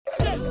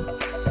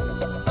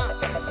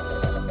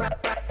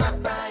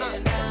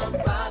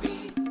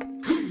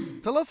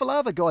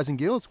Falafalava, guys and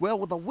girls. Well,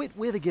 with the wet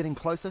weather getting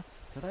closer,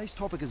 today's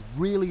topic is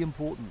really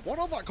important. What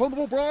of that,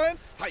 Constable Brian?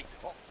 Hey,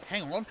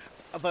 hang on.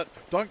 That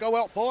don't go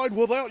outside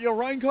without your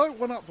raincoat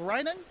when it's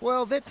raining?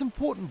 Well, that's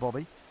important,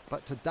 Bobby.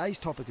 But today's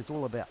topic is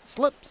all about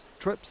slips,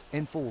 trips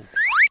and falls.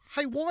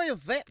 Hey, why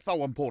is that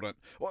so important?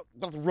 Well,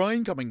 with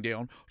rain coming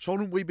down,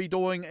 shouldn't we be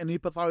doing an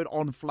episode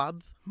on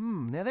floods?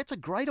 Now that's a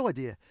great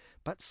idea.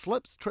 But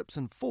slips, trips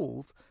and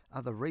falls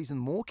are the reason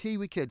more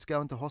Kiwi kids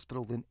go into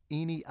hospital than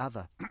any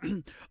other.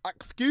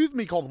 Excuse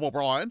me, Constable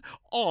Brian.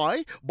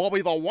 I,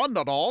 Bobby the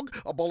Wonder Dog,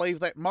 believe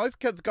that most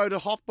kids go to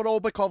hospital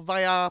because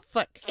they are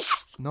sick.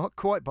 Not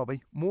quite,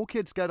 Bobby. More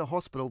kids go to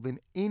hospital than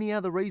any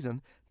other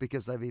reason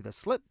because they've either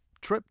slipped,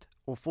 tripped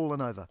or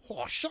fallen over.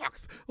 Oh,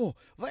 shucks. Oh,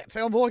 that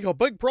sounds like a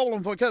big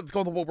problem for kids,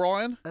 Constable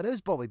Brian. It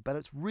is, Bobby, but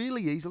it's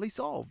really easily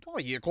solved. Oh,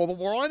 yeah,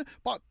 Constable Brian,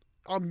 but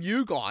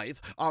you guys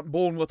aren't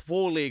born with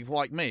 4 legs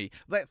like me.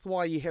 That's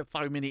why you have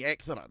so many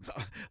accidents.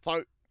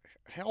 So,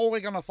 how are we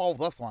going to solve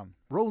this one?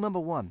 Rule number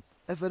 1.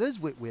 If it is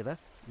wet weather,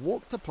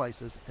 walk to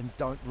places and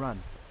don't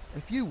run.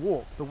 If you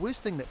walk, the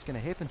worst thing that's going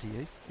to happen to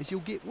you is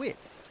you'll get wet.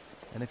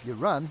 And if you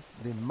run,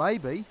 then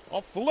maybe...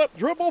 A flip,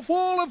 trip or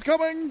fall is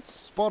coming!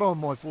 Spot on,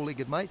 my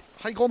 4-legged mate.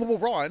 Hey, Constable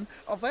Brian,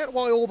 is that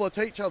why all the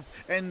teachers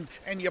and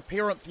your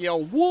parents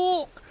yell,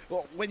 walk,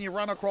 when you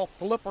run across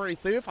slippery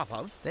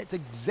surfaces? That's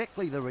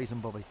exactly the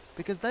reason, Bobby,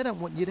 because they don't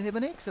want you to have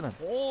an accident.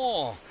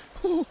 Oh,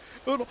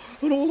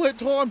 and all that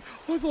time,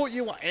 I thought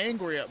you were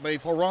angry at me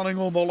for running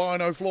on the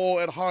lino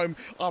floor at home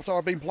after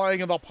I've been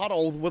playing in the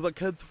puddles with the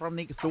kids from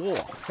next door.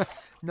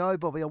 No,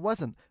 Bobby, I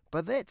wasn't.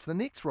 But that's the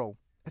next rule.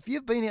 If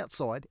you've been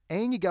outside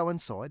and you go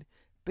inside,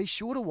 be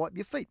sure to wipe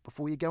your feet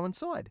before you go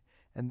inside.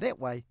 And that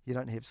way you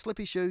don't have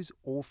slippy shoes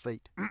or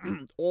feet.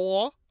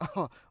 Or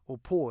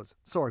paws.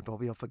 Sorry,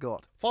 Bobby, I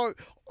forgot. So,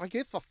 I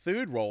guess the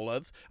third rule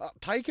is,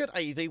 take it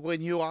easy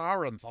when you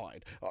are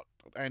inside.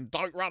 And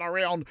don't run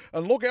around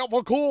and look out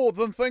for cords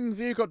and things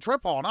you could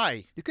trip on,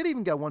 eh? You could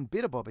even go one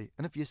better, Bobby.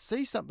 And if you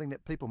see something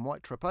that people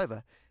might trip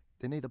over,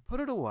 then either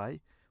put it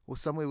away or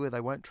somewhere where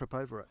they won't trip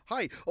over it.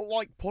 Hey,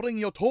 like putting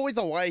your toys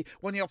away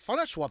when you're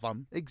finished with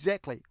them.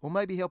 Exactly. Or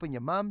maybe helping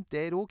your mum,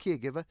 dad or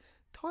caregiver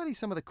tidy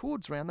some of the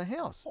cords around the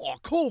house. Oh,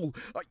 cool.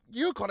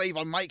 You could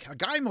even make a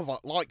game of it,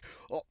 like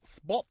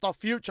spot the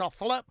future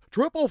flip,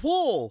 trip or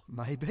fall.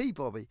 Maybe,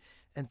 Bobby.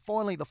 And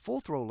finally, the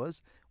 4th rule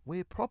is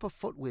wear proper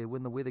footwear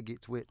when the weather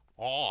gets wet.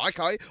 Oh,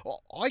 okay.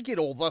 I get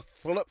all the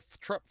slips,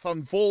 trips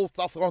and falls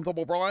stuff,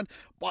 Constable Brian,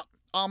 but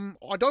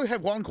I do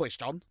have one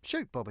question.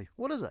 Shoot, Bobby.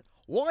 What is it?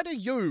 Why do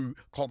you,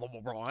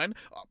 Constable Brian,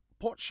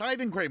 put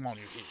shaving cream on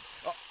your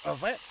head? Is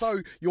that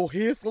so your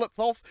hair slips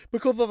off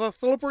because of the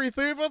slippery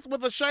surface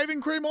with the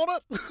shaving cream on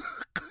it?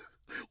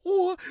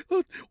 or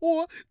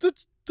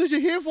did your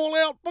hair fall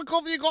out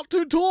because you got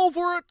too tall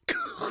for it?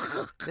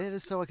 That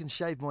is so I can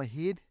shave my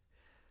head.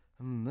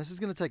 This is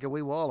going to take a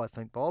wee while, I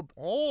think, Bob.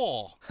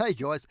 Oh. Hey,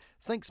 guys,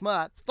 think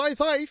smart. Stay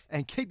safe.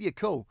 And keep your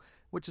cool,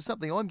 which is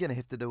something I'm going to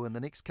have to do in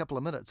the next couple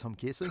of minutes, I'm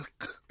guessing.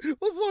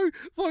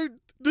 So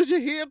did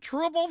your hair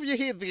trip off your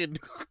head then?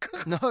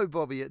 No,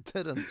 Bobby, it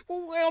didn't.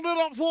 Well, how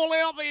did it fall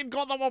out then,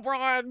 Constable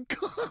Brian?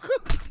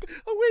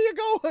 Where you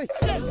going?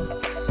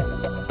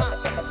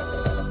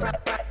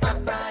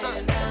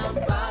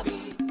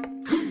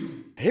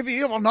 Have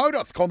you ever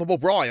noticed, Constable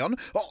Brian,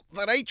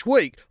 that each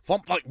week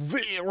something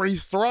very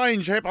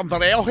strange happens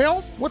at our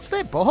house? What's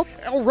that, Bob?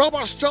 Our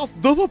rubbish just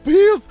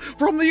disappears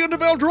from the end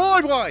of our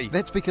driveway.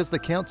 That's because the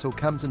council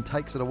comes and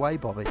takes it away,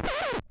 Bobby.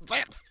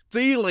 That's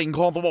stealing,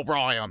 Constable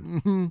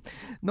Brian.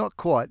 Not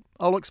quite.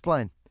 I'll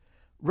explain.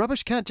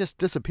 Rubbish can't just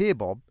disappear,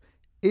 Bob.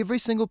 Every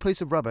single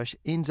piece of rubbish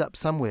ends up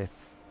somewhere,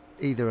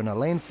 either in a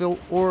landfill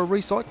or a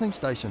recycling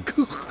station.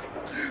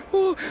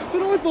 But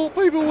I thought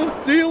people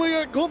were stealing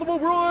it, Constable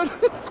Brian.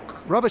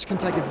 Rubbish can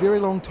take a very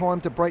long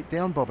time to break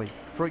down, Bobby.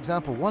 For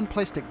example, one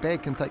plastic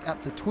bag can take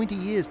up to 20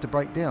 years to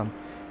break down,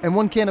 and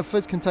one can of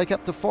fizz can take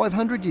up to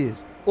 500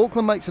 years.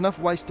 Auckland makes enough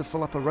waste to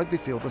fill up a rugby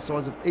field the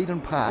size of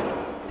Eden Park,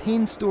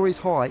 10 stories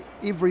high,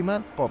 every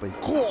month, Bobby.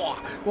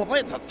 Well,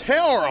 that's a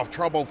tower of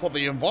trouble for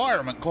the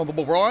environment,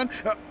 Constable Brian,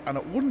 and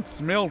it wouldn't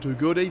smell too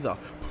good either.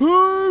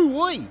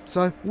 Poo-wee!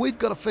 So we've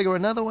got to figure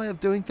another way of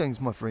doing things,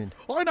 my friend.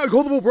 I know,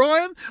 Constable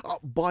Brian.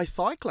 By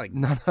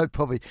cycling. No,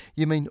 Bobby,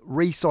 you mean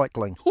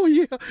recycling. Oh,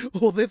 yeah.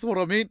 Oh, that's what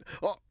I meant.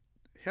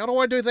 How do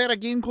I do that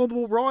again,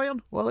 Constable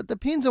Brian? Well, it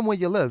depends on where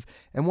you live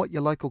and what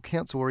your local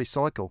council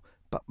recycle,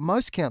 but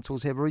most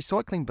councils have a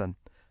recycling bin.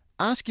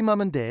 Ask your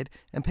mum and dad,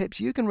 and perhaps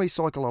you can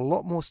recycle a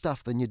lot more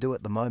stuff than you do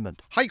at the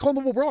moment. Hey,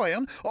 Constable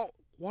Brian,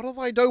 what do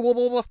they do with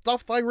all the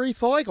stuff they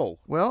recycle?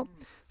 Well,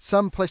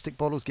 some plastic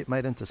bottles get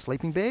made into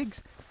sleeping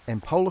bags,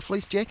 and polar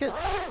fleece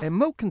jackets, and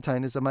milk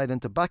containers are made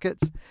into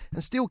buckets,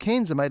 and steel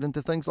cans are made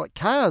into things like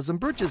cars and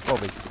bridges,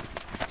 Bobby.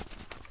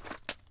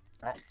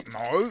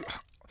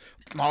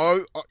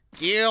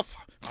 Yes.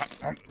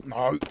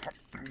 No.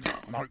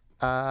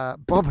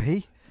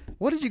 Bobby,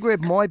 what did you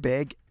grab my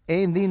bag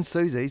and then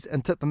Susie's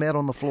and tip them out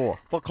on the floor.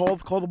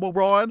 Because, Constable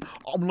Brian,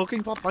 I'm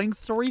looking for things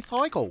to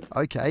recycle.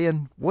 Okay,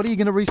 and what are you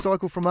going to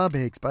recycle from our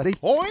bags, buddy?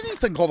 Or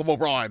anything, Constable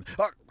Brian.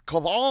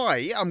 Because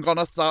I am going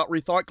to start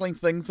recycling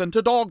things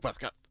into dog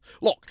biscuits.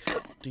 Look,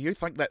 do you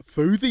think that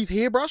Susie's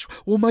hairbrush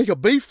will make a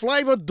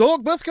beef-flavoured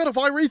dog biscuit if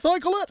I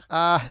recycle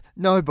it?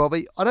 No,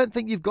 Bobby, I don't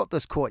think you've got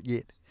this quite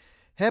yet.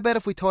 How about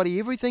if we tidy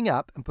everything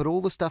up and put all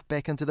the stuff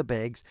back into the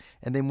bags,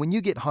 and then when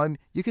you get home,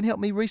 you can help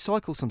me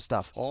recycle some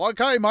stuff?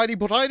 Okay, matey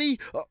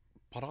potato.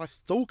 But I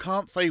still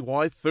can't see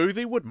why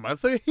Susie would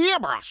miss her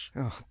hairbrush.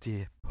 Oh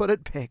dear, put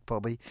it back,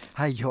 Bobby.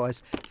 Hey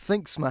guys,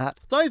 think smart.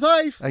 Stay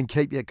safe. And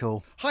keep your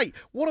cool. Hey,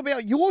 what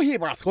about your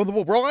hairbrush,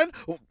 Constable Brian?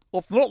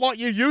 It's not like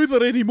you use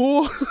it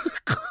anymore.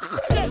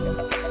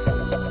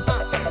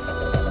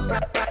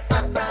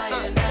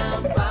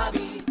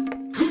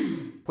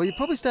 Well, you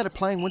probably started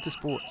playing winter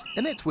sports,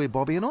 and that's where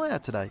Bobby and I are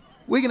today.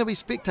 We're going to be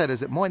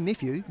spectators at my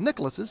nephew,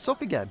 Nicholas's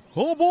soccer game.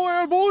 Oh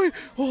boy.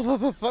 Oh,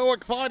 this is so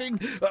exciting.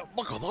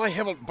 Because I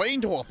haven't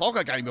been to a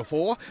soccer game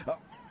before.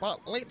 But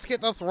let's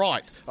get this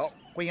right.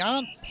 We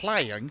aren't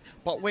playing,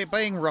 but we're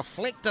being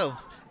reflective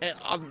at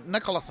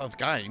Nicholas's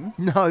game.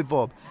 No,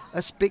 Bob,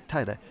 a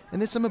spectator.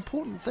 And there's some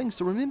important things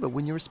to remember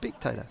when you're a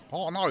spectator.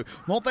 Oh no,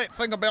 not that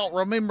thing about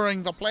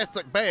remembering the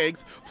plastic bags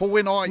for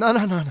when I... No,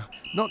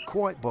 not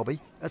quite, Bobby.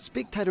 A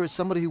spectator is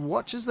somebody who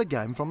watches the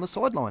game from the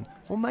sideline,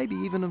 or maybe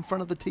even in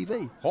front of the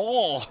TV.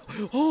 Oh,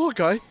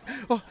 okay.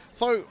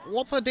 So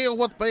what's the deal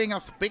with being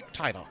a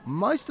spectator?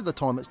 Most of the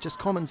time it's just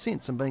common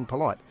sense and being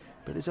polite.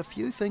 But there's a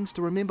few things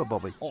to remember,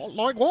 Bobby. Oh,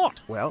 like what?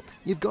 Well,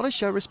 you've got to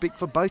show respect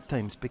for both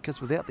teams, because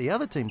without the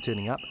other team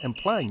turning up and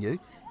playing you,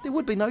 there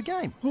would be no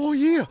game. Oh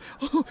yeah,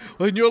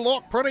 and you'd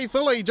look pretty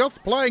silly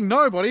just playing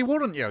nobody,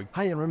 wouldn't you?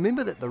 Hey, and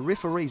remember that the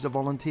referees are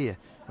volunteer,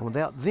 and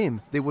without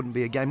them, there wouldn't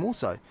be a game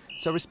also.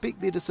 So respect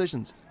their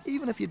decisions,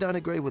 even if you don't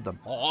agree with them.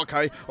 Oh,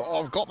 okay,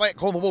 I've got that,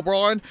 Constable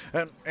Brian.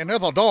 And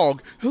as a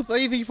dog, it's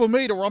easy for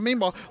me to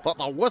remember that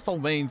the whistle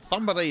means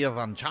somebody is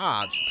in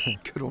charge.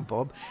 Good one,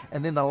 Bob.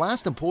 And then the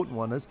last important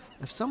one is,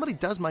 if somebody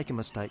does make a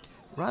mistake,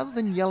 rather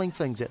than yelling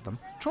things at them,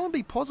 try and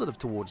be positive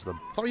towards them.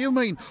 So you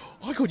mean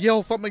I could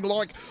yell something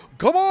like,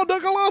 "Come on,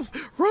 Nicholas,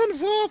 run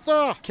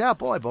faster!"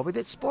 Cowboy, Bobby,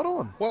 that's spot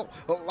on. Well,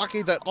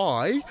 lucky that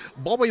I,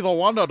 Bobby the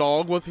Wonder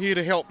Dog, was here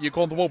to help you,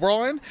 Constable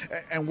Brian.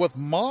 And with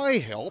my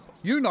help,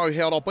 you know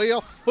how to be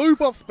a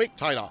super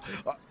spectator.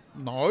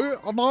 No,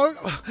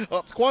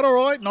 it's quite all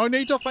right. No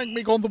need to thank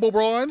me, Constable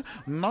Brian.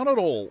 None at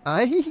all.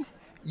 Eh?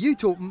 You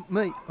taught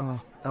me. Oh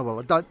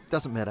well, it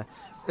doesn't matter.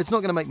 It's not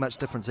going to make much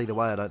difference either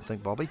way, I don't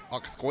think, Bobby.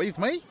 Excuse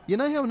me? You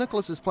know how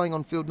Nicholas is playing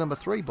on field number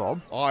 3,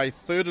 Bob? I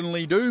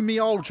certainly do, me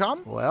old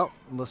chum. Well,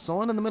 the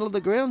sign in the middle of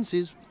the ground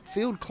says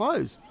field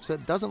closed, so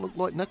it doesn't look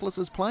like Nicholas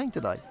is playing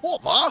today.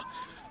 What the?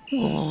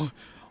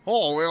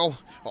 Oh, well,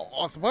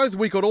 I suppose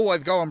we could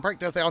always go and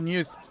practice our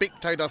new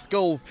spectator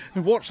skills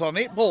and watch the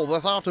netball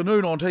this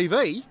afternoon on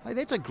TV. Hey,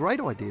 that's a great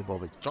idea,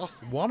 Bobby. Just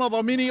one of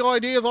the many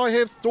ideas I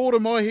have stored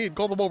in my head,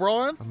 Constable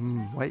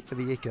Brian. Wait for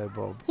the echo,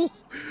 Bob.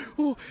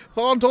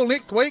 So until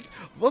next week,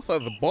 this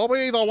is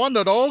Bobby the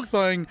Wonder Dog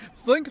saying,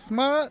 think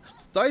smart,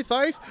 stay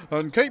safe,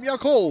 and keep your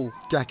cool.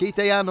 Ka kite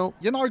ano.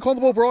 You know,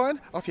 Constable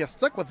Brian, if you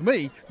stick with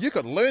me, you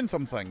could learn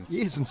some things.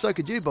 Yes, and so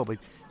could you, Bobby.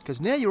 Because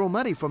now you're all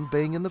muddy from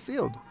being in the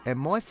field. And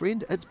my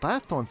friend, it's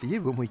bath time for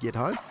you when we get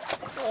home.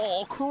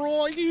 Oh,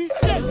 crikey.